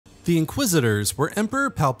The Inquisitors were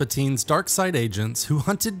Emperor Palpatine's dark side agents who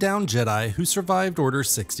hunted down Jedi who survived Order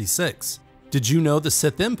 66. Did you know the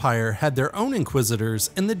Sith Empire had their own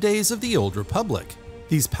Inquisitors in the days of the Old Republic?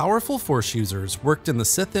 These powerful Force users worked in the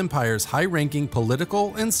Sith Empire's high-ranking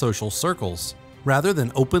political and social circles. Rather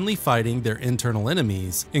than openly fighting their internal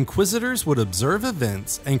enemies, Inquisitors would observe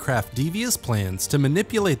events and craft devious plans to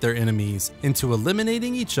manipulate their enemies into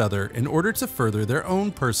eliminating each other in order to further their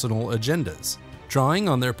own personal agendas. Drawing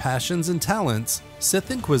on their passions and talents,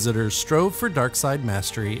 Sith Inquisitors strove for dark-side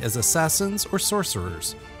mastery as assassins or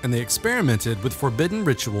sorcerers, and they experimented with forbidden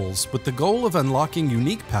rituals with the goal of unlocking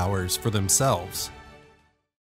unique powers for themselves.